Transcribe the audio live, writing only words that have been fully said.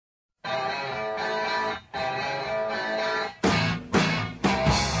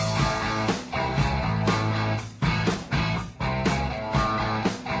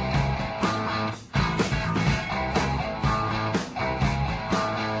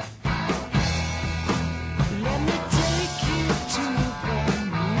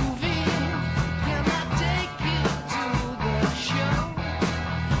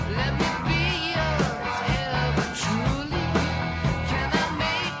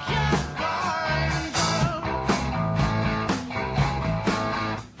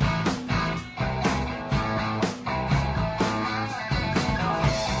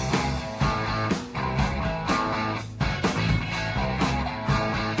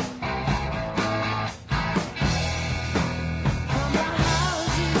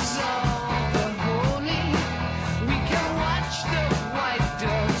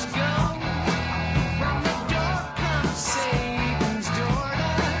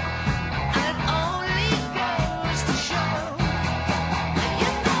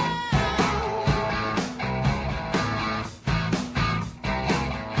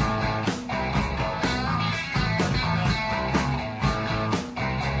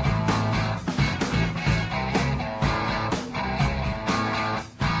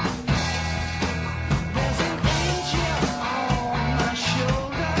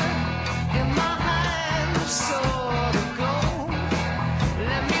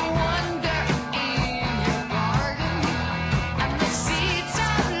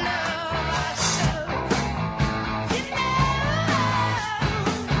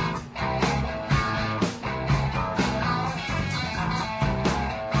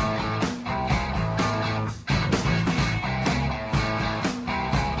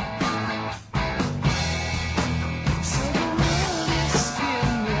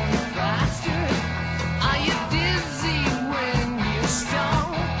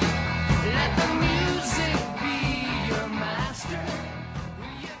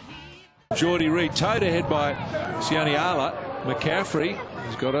Geordie Reid. Towed ahead by Sianiala. McCaffrey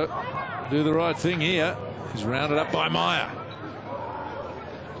has got to do the right thing here. He's rounded up by Meyer.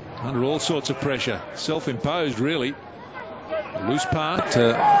 Under all sorts of pressure. Self-imposed, really. Loose pass.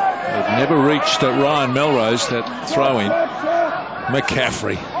 It never reached Ryan Melrose, that throw-in.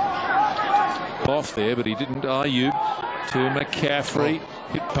 McCaffrey. Off there, but he didn't. Ayub to McCaffrey.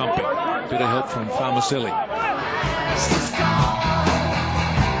 Hit pumping. Bit of help from Farmacelli.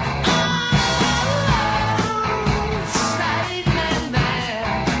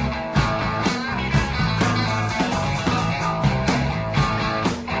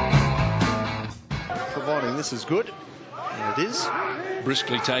 Providing this is good. And it is.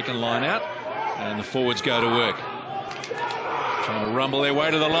 Briskly taken line out, and the forwards go to work. Trying to rumble their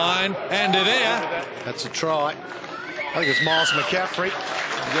way to the line, and they're there. That's a try. I think it's Miles McCaffrey.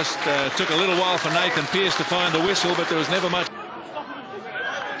 It just took a little while for Nathan Pearce to find the whistle, but there was never much.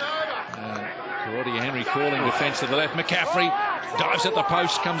 Karate Henry calling defence to the left. McCaffrey dives at the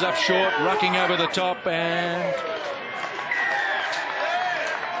post, comes up short, rucking over the top, and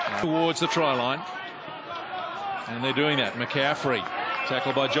towards the try line. And they're doing that. McCaffrey,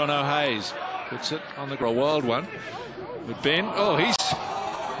 tackled by John O'Hays, puts it on the wild one. But Ben, oh, he's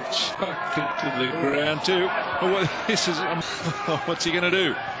chucked it to the ground too. Oh, well, this is what's he going to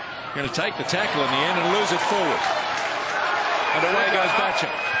do? Going to take the tackle in the end and lose it forward. And away goes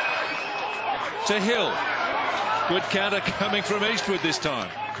Butcher to Hill. Good counter coming from Eastwood this time.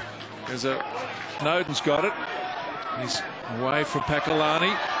 There's Snowden's got it. He's away from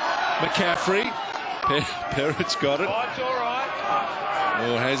Pakalani. McCaffrey. Perrett's got it. Oh, it's all right.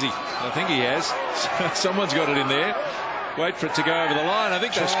 Oh, has he? I think he has. Someone's got it in there. Wait for it to go over the line. I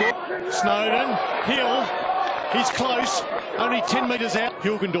think they'll score. Snowden, Hill, he's close. Only 10 metres out.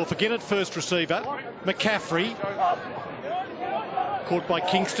 Hilgendorf again at first receiver. McCaffrey. Caught by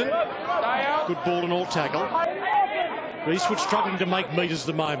Kingston. Good ball and all tackle. Eastwood struggling to make metres at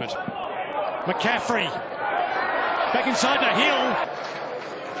the moment. McCaffrey. Back inside to Hill.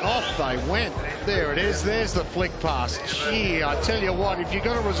 Off they went. There it is. There's the flick pass. Gee, I tell you what, if you've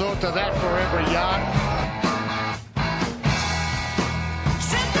got to resort to that for every yard.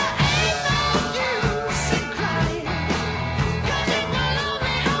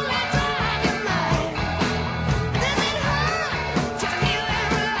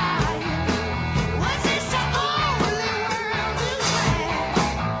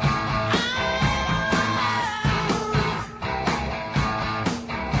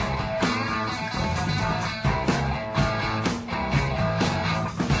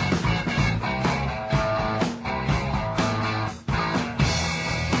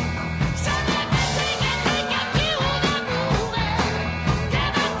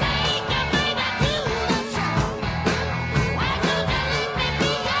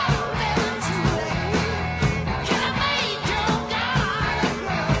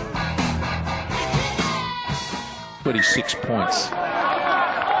 Six points.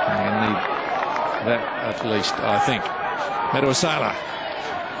 And need that at least, I think. Meduasala.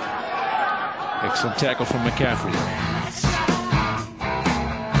 Excellent tackle from McCaffrey.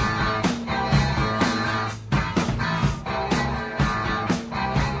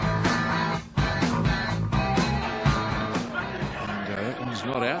 And that one's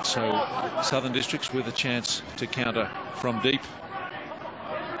not out, so Southern Districts with a chance to counter from deep.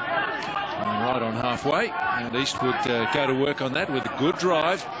 Right on halfway, and Eastwood go to work on that with a good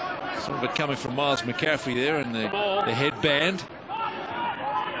drive. Some of it coming from Miles McCaffrey there, and the headband.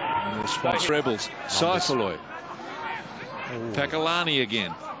 And the response Rebels. Saifaloy. Pakalani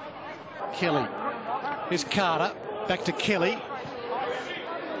again. Kelly. Here's Carter. Back to Kelly.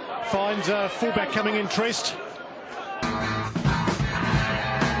 Finds a fullback coming in, Trest.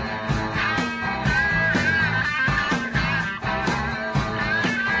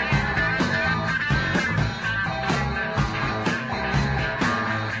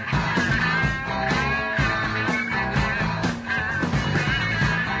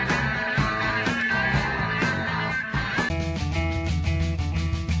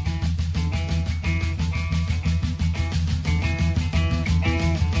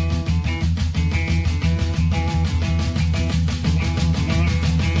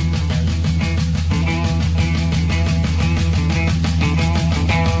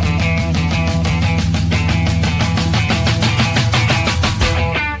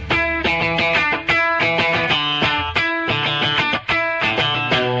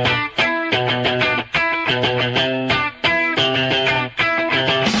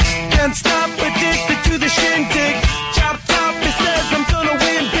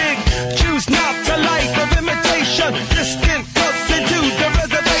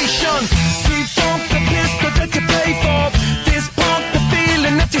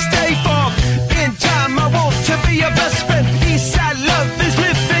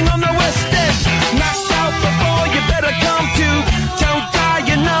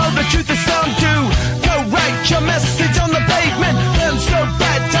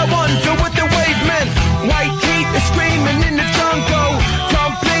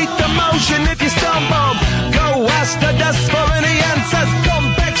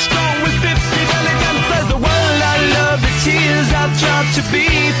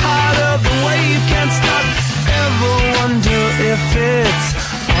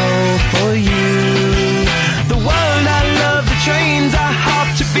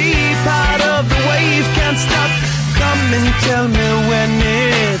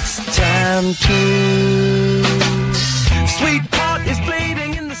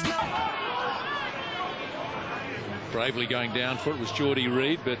 Bravely going down for it was Geordie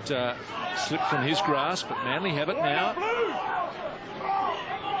Reid, but slipped from his grasp. But Manly have it now.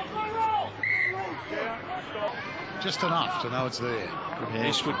 Just enough to know it's there.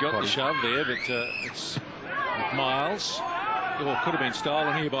 Eastwood got the shove there, but it's Miles. Oh, could have been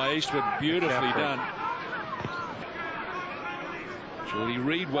stolen here by Eastwood. Beautifully done. Geordie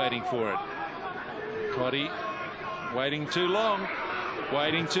Reid waiting for it. Coddy waiting too long.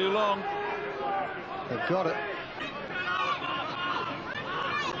 Waiting too long. They've got it.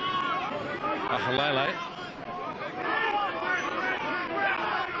 Ahalele.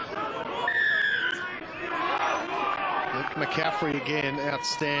 McCaffrey again,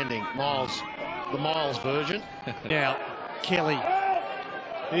 outstanding. Miles, the Miles version. Now, Kelly.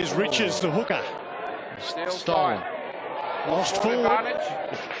 Here's Richards, the hooker. Stolen. Lost forward.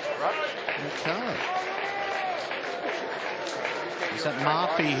 Okay. Is that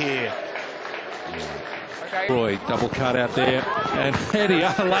Murphy here? Roy, double cut out there. And Eddie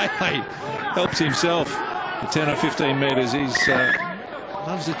Ahalele helps himself. The 10 or 15 metres. He's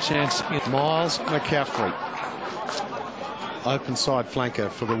loves a chance. Miles McCaffrey. Open side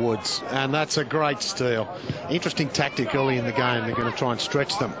flanker for the Woods, and that's a great steal. Interesting tactic early in the game. They're going to try and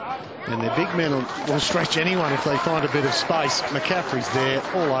stretch them, and their big men will stretch anyone if they find a bit of space. McCaffrey's there,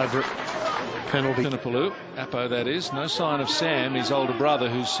 all over it. Penalty. Tunapaloo, Apo that is. No sign of Sam, his older brother,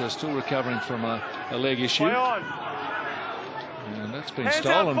 who's still recovering from a leg issue. And that's been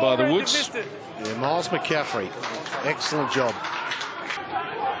stolen by the Woods. Yeah, Miles McCaffrey, excellent job.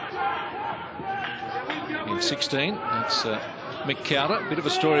 In 16, that's Mick Cowder. Bit of a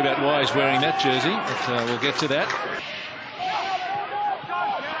story about why he's wearing that jersey, but we'll get to that.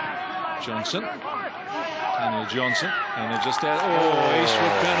 Johnson. Daniel Johnson. And they're just out. Oh,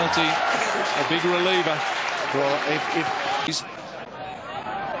 Eastwood penalty. A big reliever. Well, if he's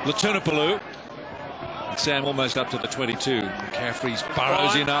Latunapaloo. Sam almost up to the 22. McCaffrey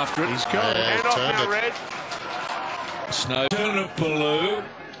burrows in after it. He's got it. Turned it. Snow. Latunapaloo.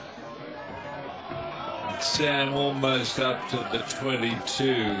 Sam almost up to the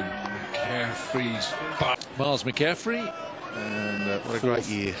 22. McCaffrey's Miles McCaffrey, and what a great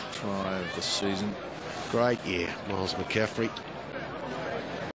year. Try of the season. Great year, Miles McCaffrey.